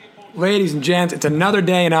ladies and gents, it's another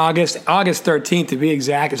day in August 13th to be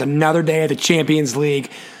exact. It's another day of the Champions League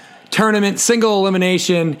tournament, single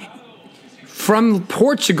elimination from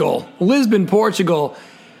Portugal, Lisbon, Portugal.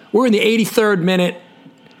 We're in the 83rd minute.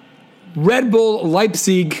 Red Bull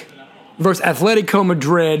Leipzig versus Atletico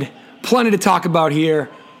Madrid. Plenty to talk about here.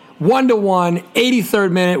 1-1,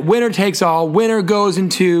 83rd minute. Winner takes all. Winner goes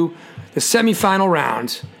into the semifinal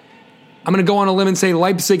round. I'm going to go on a limb and say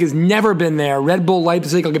Leipzig has never been there. Red Bull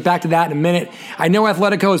Leipzig, I'll get back to that in a minute. I know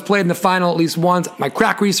Atletico has played in the final at least once. My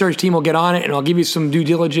crack research team will get on it, and I'll give you some due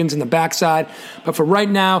diligence in the backside. But for right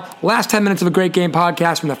now, last 10 minutes of a great game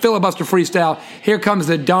podcast from the Filibuster Freestyle. Here comes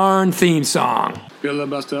the darn theme song.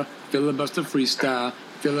 Filibuster, filibuster freestyle.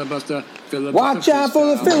 Filibuster, filibuster. Watch out for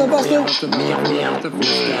the filibuster.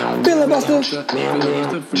 Filibuster.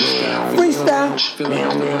 Freestyle.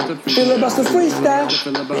 Filibuster freestyle.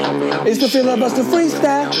 It's the filibuster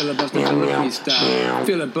freestyle.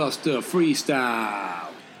 Filibuster freestyle.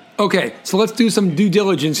 Okay, so let's do some due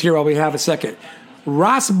diligence here while we have a second.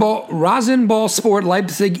 Rasenball Sport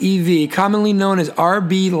Leipzig e.V., commonly known as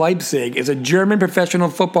RB Leipzig, is a German professional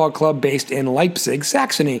football club based in Leipzig,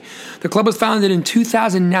 Saxony. The club was founded in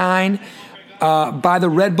 2009 by the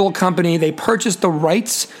Red Bull Company. They purchased the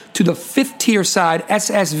rights to the fifth-tier side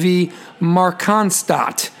SSV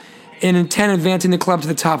Markranstadt and intend advancing the club to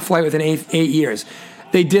the top flight within 8 years.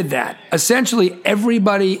 They did that. Essentially,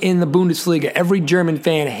 everybody in the Bundesliga, every German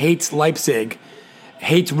fan hates Leipzig,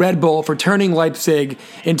 hates Red Bull for turning Leipzig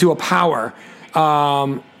into a power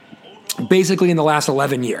basically in the last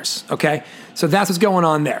 11 years, okay? So that's what's going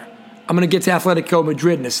on there. I'm going to get to Atletico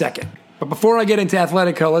Madrid in a second. But before I get into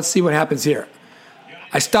Atletico, let's see what happens here.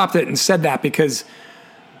 I stopped it and said that because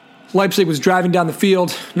Leipzig was moving down the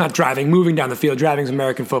field. Driving is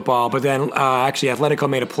American football. But then actually Atletico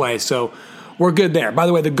made a play, so we're good there. By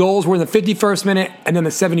the way, the goals were in the 51st minute and then the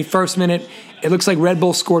 71st minute. It looks like Red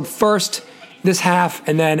Bull scored first this half,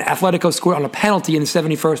 and then Atletico scored on a penalty in the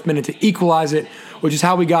 71st minute to equalize it, which is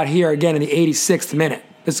how we got here again in the 86th minute.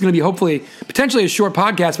 This is going to be potentially a short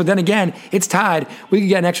podcast, but then again, it's tied. We could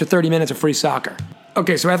get an extra 30 minutes of free soccer.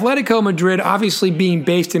 Okay, so Atletico Madrid, obviously being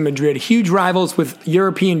based in Madrid, huge rivals with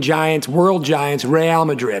European giants, world giants, Real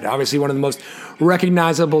Madrid, obviously one of the most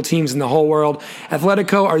recognizable teams in the whole world.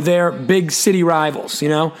 Atletico are their big city rivals, you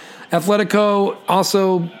know? Atletico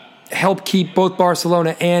also help keep both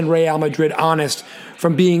Barcelona and Real Madrid honest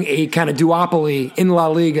from being a kind of duopoly in La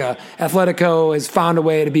Liga. Atletico has found a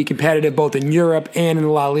way to be competitive both in Europe and in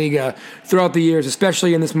La Liga throughout the years,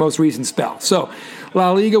 especially in this most recent spell. So,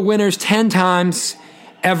 La Liga winners 10 times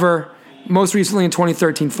ever. Most recently in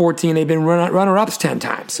 2013-14, they've been runner-ups 10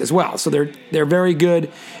 times as well. So they're very good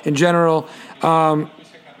in general.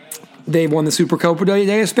 They won the Supercopa de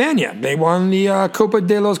España. They won the Copa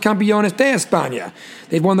de los Campeones de España.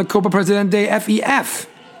 They've won the Copa Presidente FEF.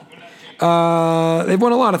 They've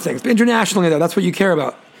won a lot of things. But internationally, though, that's what you care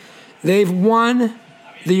about. They've won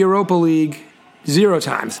the Europa League 0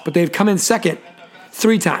 times, but they've come in second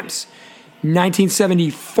 3 times.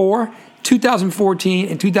 1974, 2014,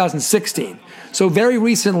 and 2016. So very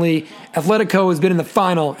recently, Atletico has been in the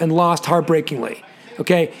final and lost heartbreakingly.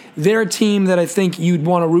 Okay, they're a team that I think you'd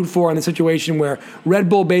want to root for in the situation where Red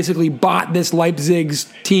Bull basically bought this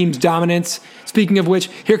Leipzig's team's dominance. Speaking of which,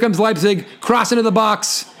 here comes Leipzig, cross into the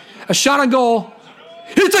box, a shot on goal.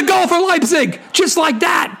 It's a goal for Leipzig, just like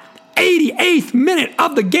that. 88th minute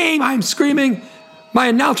of the game. I'm screaming. My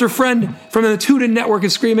announcer friend from the Tudor Network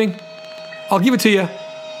is screaming. I'll give it to you.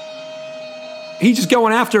 He's just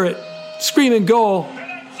going after it, screaming goal.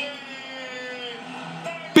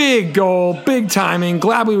 Big goal, big timing.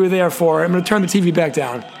 Glad we were there for it. I'm going to turn the TV back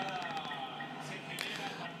down.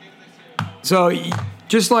 So,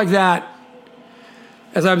 just like that,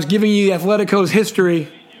 as I was giving you Atletico's history,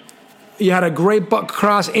 you had a great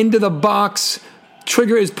cross into the box.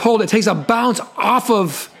 Trigger is pulled. It takes a bounce off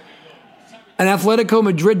of an Atletico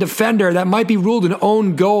Madrid defender. That might be ruled an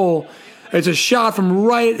own goal. It's a shot from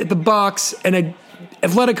right at the box, and an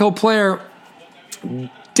Atletico player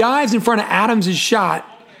dives in front of Adams' shot,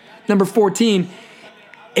 number 14,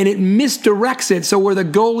 and it misdirects it. So where the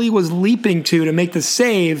goalie was leaping to make the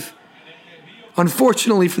save,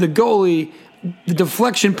 unfortunately for the goalie, the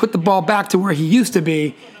deflection put the ball back to where he used to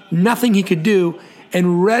be. Nothing he could do.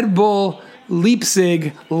 And Red Bull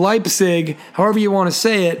Leipzig, however you want to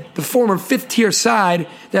say it, the former fifth-tier side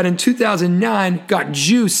that in 2009 got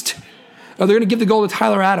juiced. They're going to give the goal to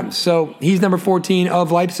Tyler Adams. So he's number 14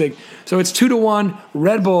 of Leipzig. So it's 2-1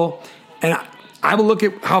 Red Bull. And I will look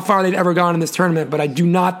at how far they've ever gone in this tournament, but I do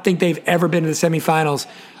not think they've ever been to the semifinals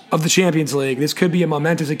of the Champions League. This could be a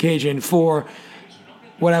momentous occasion for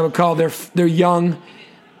what I would call their young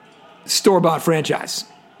store-bought franchise.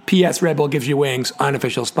 P.S. Red Bull gives you wings,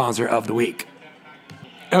 unofficial sponsor of the week.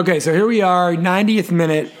 Okay, so here we are, 90th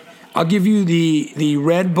minute. I'll give you the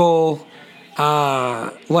Red Bull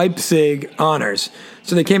Leipzig honors.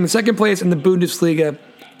 So they came in second place in the Bundesliga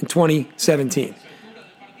in 2017.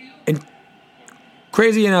 And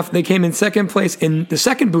crazy enough, they came in second place in the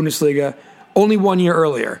second Bundesliga only 1 year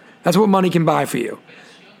earlier. That's what money can buy for you.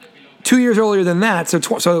 2 years earlier than that, so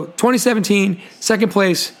 2017, second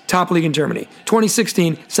place, top league in Germany.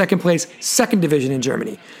 2016, second place, second division in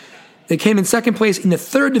Germany. They came in second place in the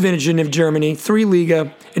third division of Germany, 3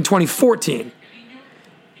 Liga, in 2014.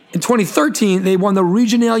 In 2013, they won the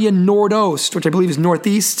Regionalliga Nordost, which I believe is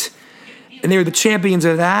Northeast, and they were the champions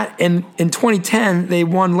of that. And in 2010, they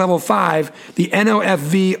won level 5, the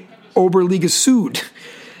NOFV Oberliga Süd.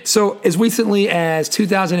 So as recently as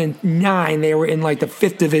 2009, they were in like the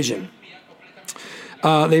 5th division.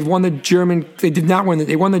 They've won the German. They did not win.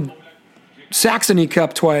 They won the Saxony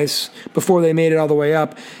Cup twice before they made it all the way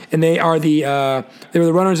up, and they were the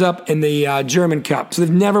runners-up in the German Cup. So they've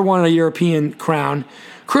never won a European crown.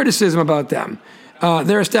 Criticism about them: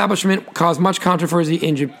 their establishment caused much controversy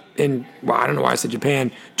well, I don't know why I said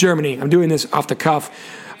Japan, Germany. I'm doing this off the cuff.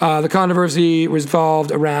 The controversy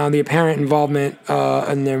revolved around the apparent involvement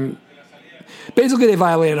and their. Basically, they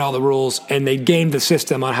violated all the rules and they gamed the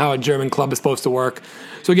system on how a German club is supposed to work.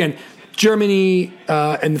 So again, Germany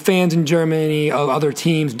and the fans in Germany of other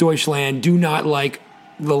teams, Deutschland, do not like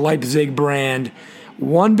the Leipzig brand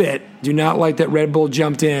one bit. Do not like that Red Bull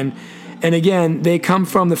jumped in. And again, they come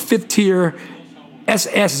from the 5th tier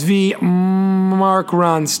SSV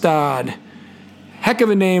Markranstadt. Heck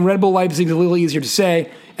of a name. Red Bull Leipzig is a little easier to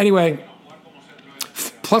say. Anyway,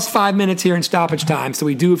 plus 5 minutes here in stoppage time, so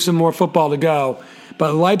we do have some more football to go.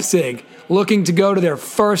 But Leipzig looking to go to their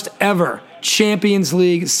first ever Champions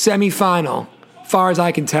League semifinal, far as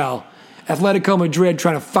I can tell. Atletico Madrid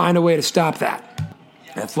trying to find a way to stop that.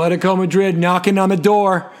 Atletico Madrid knocking on the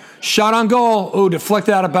door. Shot on goal. Ooh,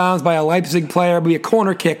 deflected out of bounds by a Leipzig player. It'll be a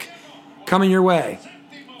corner kick coming your way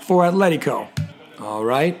for Atletico. All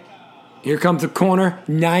right. Here comes the corner.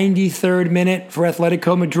 93rd minute for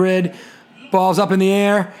Atletico Madrid. Ball's up in the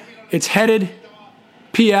air. It's headed.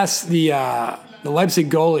 P.S. The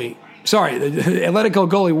Leipzig goalie. Sorry, the Atletico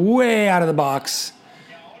goalie way out of the box.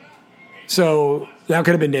 So that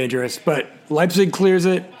could have been dangerous. But Leipzig clears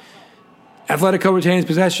it. Atletico retains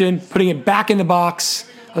possession, putting it back in the box.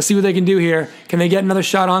 Let's see what they can do here. Can they get another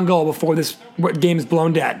shot on goal before this game is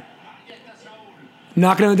blown dead?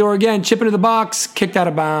 Knocking on the door again, chip into the box, kicked out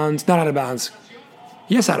of bounds. Not out of bounds.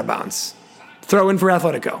 Yes, out of bounds. Throw in for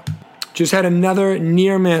Atletico. Just had another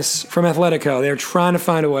near miss from Atletico. They're trying to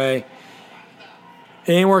find a way.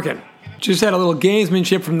 It ain't working. Just had a little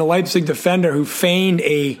gamesmanship from the Leipzig defender who feigned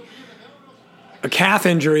a calf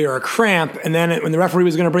injury or a cramp, and then when the referee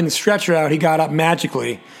was going to bring the stretcher out, he got up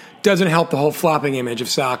magically. Doesn't help the whole flopping image of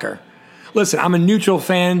soccer. Listen, I'm a neutral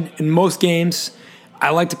fan in most games.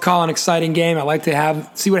 I like to call an exciting game. I like to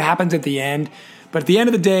see what happens at the end. But at the end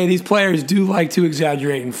of the day, these players do like to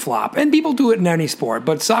exaggerate and flop. And people do it in any sport,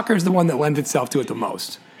 but soccer is the one that lends itself to it the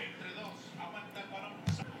most.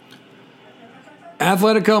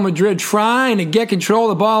 Atletico Madrid trying to get control of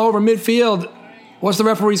the ball over midfield. What's the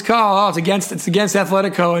referee's call? Oh, it's against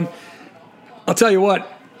Atletico. And I'll tell you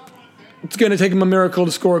what, it's going to take them a miracle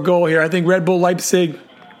to score a goal here. I think Red Bull Leipzig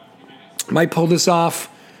might pull this off.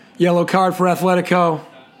 Yellow card for Atletico.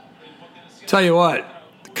 Tell you what,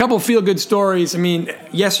 a couple feel-good stories. I mean,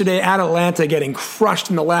 yesterday at Atlanta getting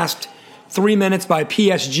crushed in the last 3 minutes by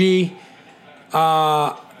PSG.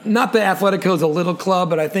 Not that Atletico is a little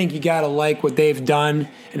club, but I think you got to like what they've done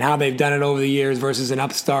and how they've done it over the years versus an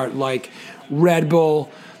upstart like Red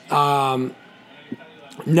Bull. Not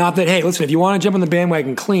that, hey, listen, if you want to jump on the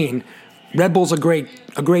bandwagon clean, Red Bull's a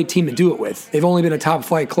great team to do it with. They've only been a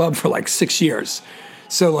top-flight club for like 6 years.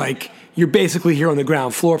 So, like, you're basically here on the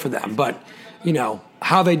ground floor for them. But, you know,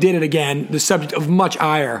 how they did it again, the subject of much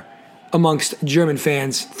ire amongst German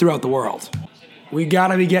fans throughout the world. We got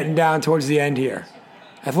to be getting down towards the end here.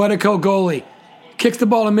 Atletico goalie kicks the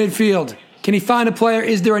ball in midfield. Can he find a player?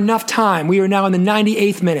 Is there enough time? We are now in the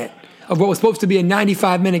 98th minute of what was supposed to be a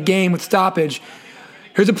 95-minute game with stoppage.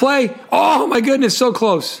 Here's a play. Oh, my goodness, so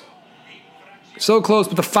close. So close,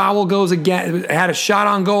 but the foul goes again. It had a shot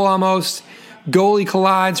on goal almost. Goalie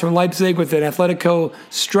collides from Leipzig with an Atletico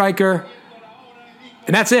striker.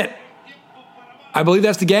 And that's it. I believe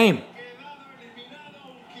that's the game.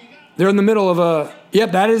 They're in the middle of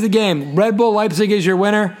Yep, that is the game. Red Bull Leipzig is your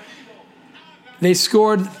winner. They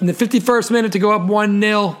scored in the 51st minute to go up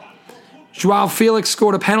 1-0. Joao Felix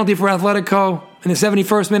scored a penalty for Atletico. in the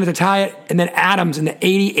 71st minute to tie it, and then Adams in the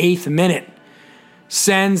 88th minute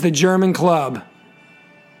sends the German club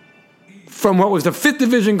from what was the 5th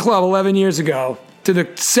Division club 11 years ago to the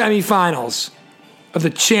semifinals of the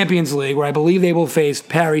Champions League, where I believe they will face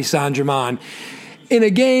Paris Saint-Germain in a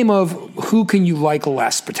game of who can you like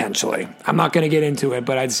less, potentially. I'm not going to get into it,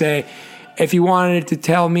 but I'd say if you wanted to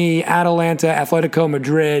tell me Atalanta, Atletico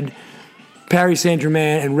Madrid, Paris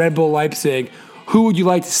Saint-Germain, and Red Bull Leipzig, who would you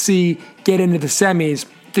like to see get into the semis?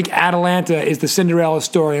 I think Atalanta is the Cinderella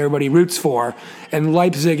story everybody roots for, and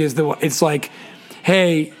Leipzig is it's like,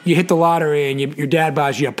 hey, you hit the lottery and your dad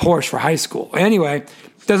buys you a Porsche for high school. Anyway,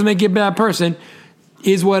 doesn't make you a bad person,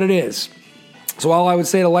 is what it is. So all I would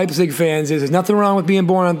say to Leipzig fans is there's nothing wrong with being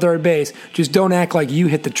born on third base. Just don't act like you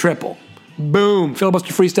hit the triple. Boom.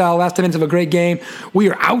 Filibuster freestyle, last 10 minutes of a great game. We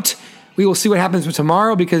are out. We will see what happens with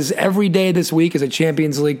tomorrow because every day this week is a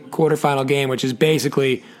Champions League quarterfinal game, which is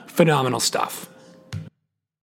basically phenomenal stuff.